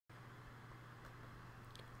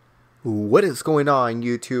What is going on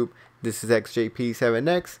YouTube? This is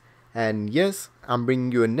XJP7X, and yes, I'm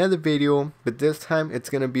bringing you another video, but this time it's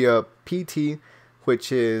gonna be a PT,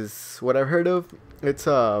 which is what I've heard of. It's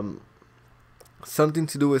something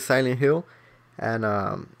to do with Silent Hill, and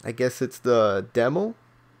I guess it's the demo.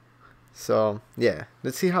 So yeah,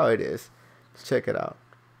 let's see how it is. Let's check it out.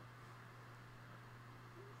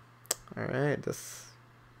 All right, that's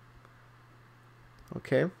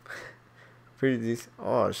okay. Pretty decent.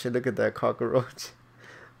 Oh shit, look at that cockroach.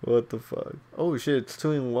 What the fuck? Oh shit, it's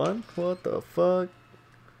 2 in 1? What the fuck?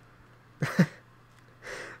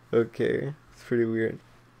 Okay, it's pretty weird.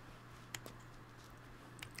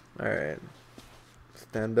 Alright.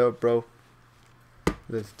 Stand up, bro.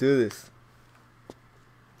 Let's do this.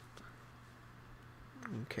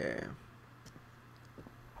 Okay.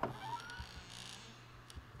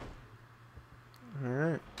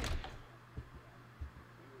 Alright.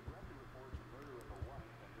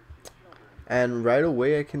 And right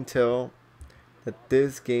away I can tell that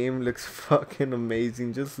this game looks fucking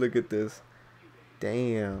amazing. Just look at this.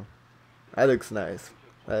 Damn. That looks nice.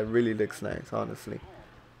 That really looks nice, honestly.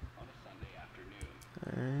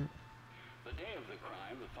 Alright. The day of the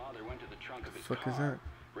crime, the father went to the trunk of his Fuck is car, that?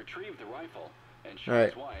 retrieved the rifle, and shot Alright.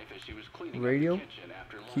 his wife as she was cleaning Radio? up the kitchen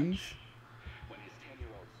after lunch. Keys? When his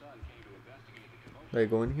 10-year-old son came to investigate the commotion, Did I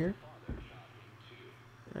go in here? the father shot him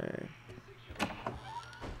too. Alright.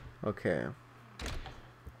 Okay.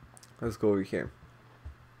 Let's go over here.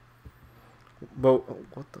 But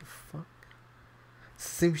what the fuck? It's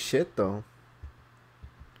the same shit though.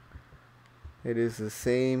 It is the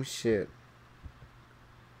same shit.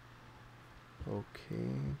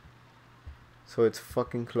 Okay. So it's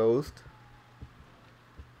fucking closed.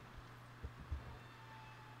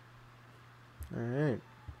 Alright.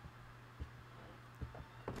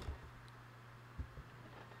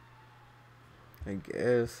 I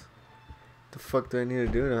guess. The fuck do I need to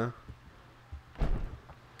do now?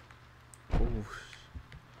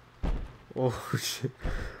 Oh shit.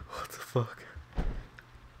 What the fuck?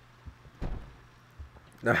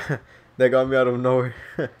 That got me out of nowhere.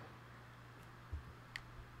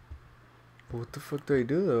 What the fuck do I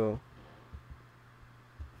do though?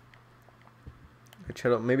 I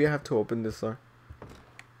try to, maybe I have to open this door.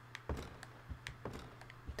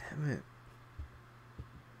 Damn it.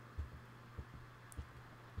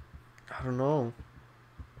 I don't know.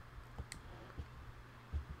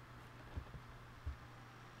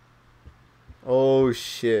 Oh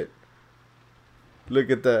shit.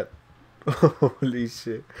 Look at that. Holy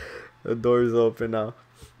shit. The door is open now.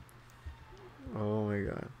 Oh my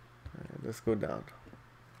god. Alright, let's go down.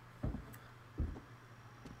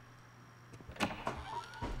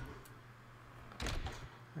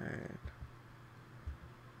 Alright.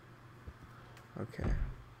 Okay.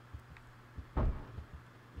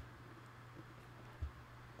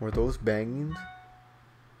 Were those bangings?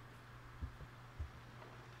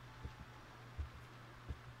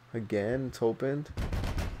 Again, it's opened.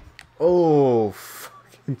 Oh,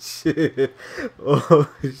 fucking shit.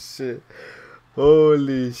 Oh, shit.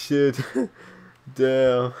 Holy shit.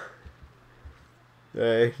 Damn.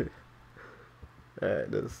 Alright.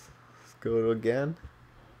 Alright, let's go again.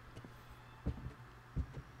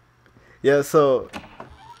 Yeah, so,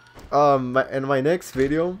 in my next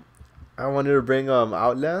video, I wanted to bring,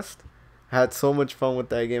 Outlast. I had so much fun with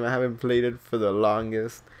that game. I haven't played it for the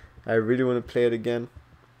longest. I really want to play it again.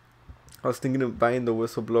 I was thinking of buying the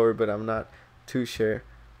Whistleblower, but I'm not too sure.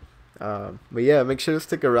 But yeah, make sure to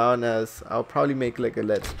stick around, as I'll probably make like a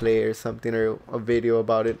let's play or something, or a video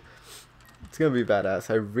about it. It's gonna be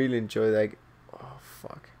badass. I really enjoy that. Oh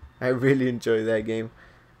fuck, I really enjoy that game.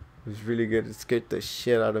 It was really good. It scared the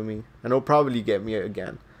shit out of me, and it'll probably get me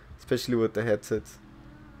again, especially with the headsets.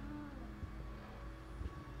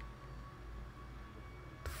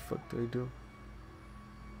 What the fuck do I do?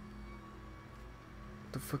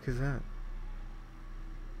 What the fuck is that?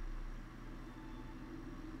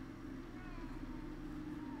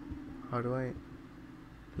 How do I?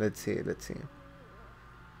 Let's see. Let's see.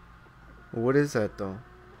 What is that though?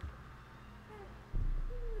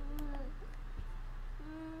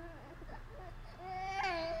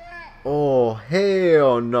 Oh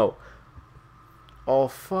hell no! Oh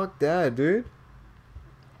fuck that, dude!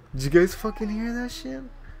 Did you guys fucking hear that shit?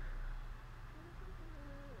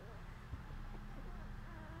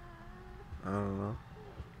 I don't know.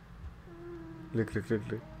 Look, look, look,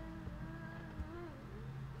 look.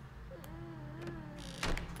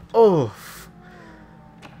 Oh!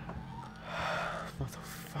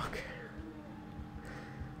 Motherfucker.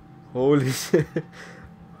 Holy shit.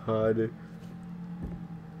 Oh, dude.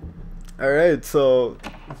 Alright, so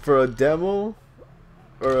for a demo,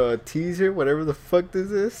 or a teaser, whatever the fuck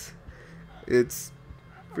this is. It's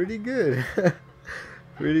pretty good.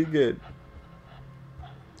 Pretty good.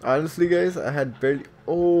 Honestly, guys, I had barely.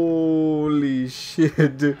 Holy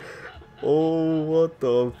shit, dude. Oh, what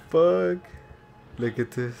the fuck? Look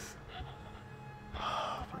at this.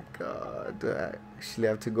 Oh my god. Do I actually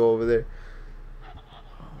have to go over there?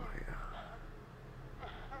 Oh my god.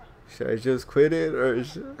 Should I just quit it or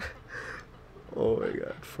should... Oh my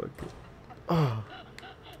god, fuck it. Oh.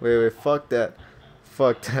 Wait, fuck that.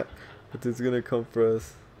 Fuck that. But it's gonna come for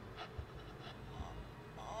us.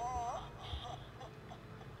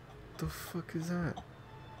 What the fuck is that?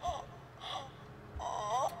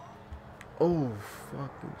 Oh,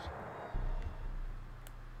 fuck.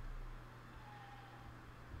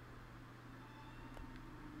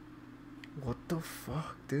 What the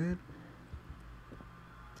fuck, dude?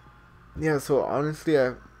 Yeah, so honestly,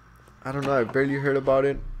 I don't know, I barely heard about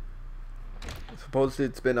it. Supposedly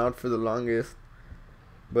it's been out for the longest.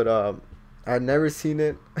 But I'd never seen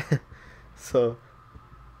it. So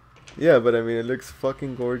yeah, but I mean it looks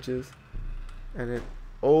fucking gorgeous. And it,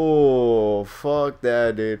 oh fuck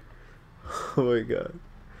that, dude. Oh my god.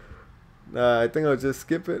 Nah, I think I'll just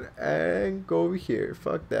skip it and go over here.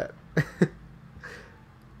 Fuck that. Okay.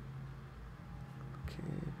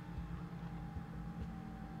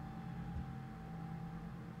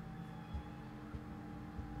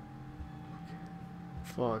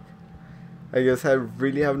 Fuck. I guess I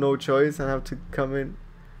really have no choice and have to come in,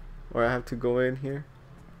 or I have to go in here.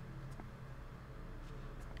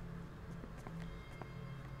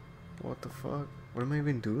 What the fuck? What am I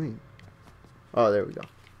even doing? Oh, there we go.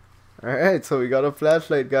 Alright, so we got a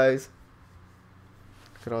flashlight, guys.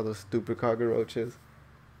 Look at all those stupid cockroaches.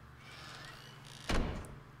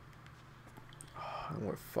 Oh, and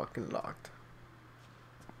we're fucking locked.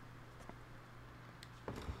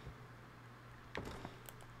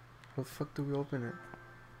 How the fuck do we open it?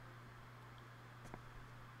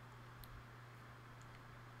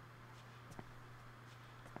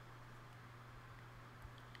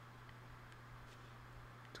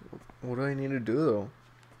 What do I need to do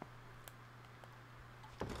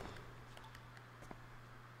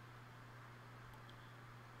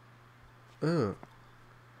though?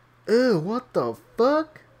 Ew, what the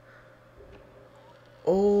fuck?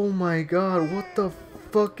 Oh my god, what the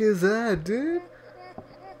fuck is that, dude?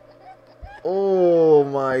 Oh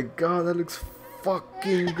my god, that looks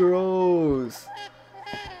fucking gross.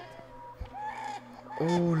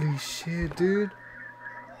 Holy shit, dude.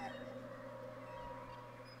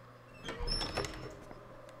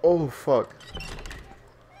 Oh fuck.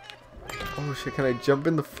 Oh shit, can I jump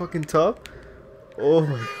in the fucking tub? Oh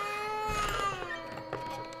my.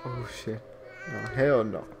 Oh shit. No, hell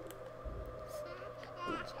no.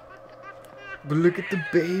 But look at the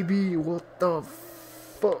baby. What the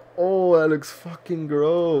fuck? Oh, that looks fucking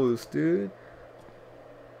gross, dude.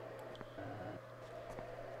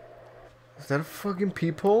 Is that a fucking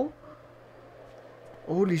peephole?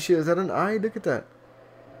 Holy shit, is that an eye? Look at that.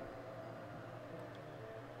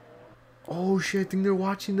 Oh shit, I think they're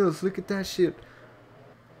watching us. Look at that shit.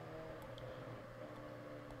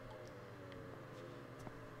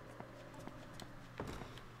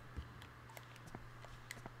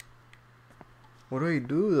 What do I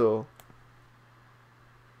do though?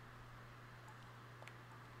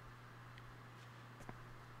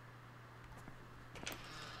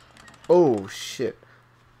 Oh shit.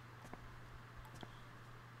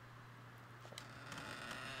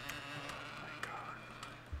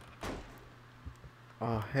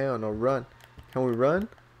 Oh hell no, run. Can we run?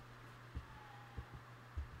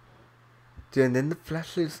 Dude, and then the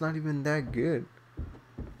flashlight's not even that good.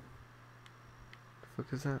 The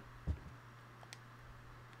fuck is that?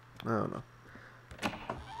 I don't know.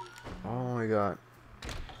 Oh my god.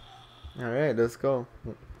 Alright, let's go.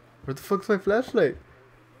 Where the fuck's my flashlight?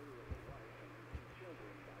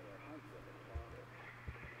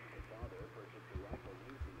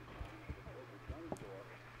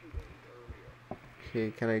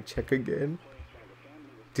 Okay, can I check again?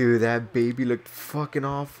 Dude, that baby looked fucking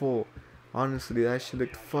awful. Honestly, that shit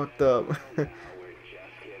looked fucked up. What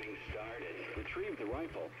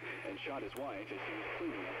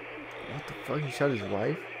the fuck? He shot his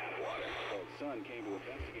wife?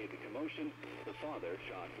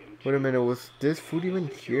 Wait a minute, was this food even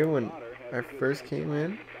here when I first came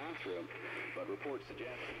in?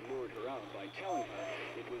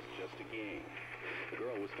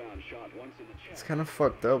 It's kind of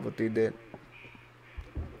fucked up what they did.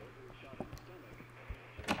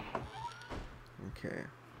 Okay.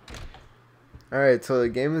 Alright, so the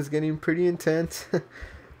game is getting pretty intense.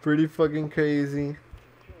 Pretty fucking crazy.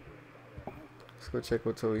 Let's go check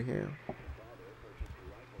what's over here.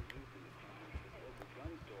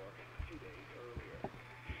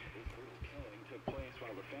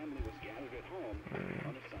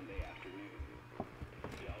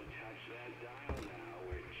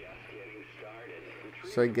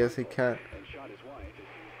 So I guess he can't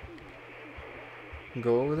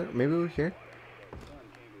go over there. Maybe over here.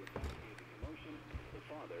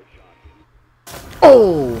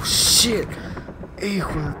 Oh shit!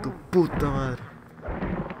 Hijo de tu puta madre.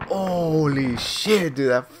 Holy shit, dude,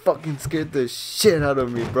 that fucking scared the shit out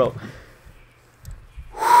of me, bro.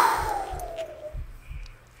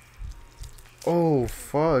 Oh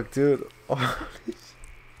fuck, dude. Oh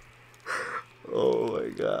my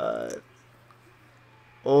god.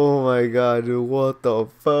 Oh my god, dude, what the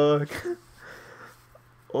fuck?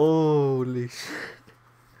 Holy shit.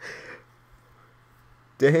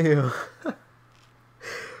 Damn.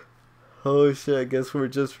 Oh shit, I guess we're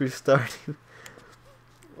just restarting.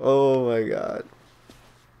 Oh my god.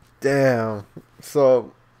 Damn.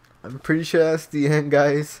 So, I'm pretty sure that's the end,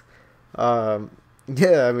 guys.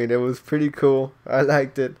 Yeah, I mean, it was pretty cool. I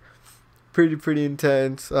liked it. Pretty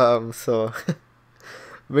intense. So,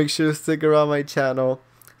 make sure to stick around my channel.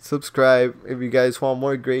 Subscribe if you guys want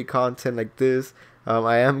more great content like this.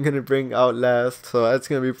 I am going to bring Outlast, so that's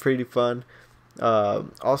going to be pretty fun.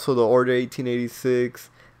 Also, the Order 1886.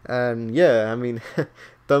 And yeah, I mean,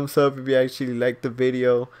 thumbs up if you actually liked the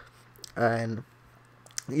video. And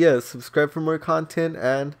yeah, subscribe for more content.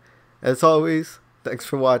 And as always, thanks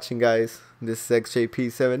for watching, guys. This is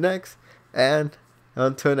XJP7X. And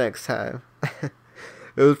until next time.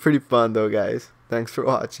 It was pretty fun though, guys. Thanks for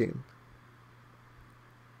watching.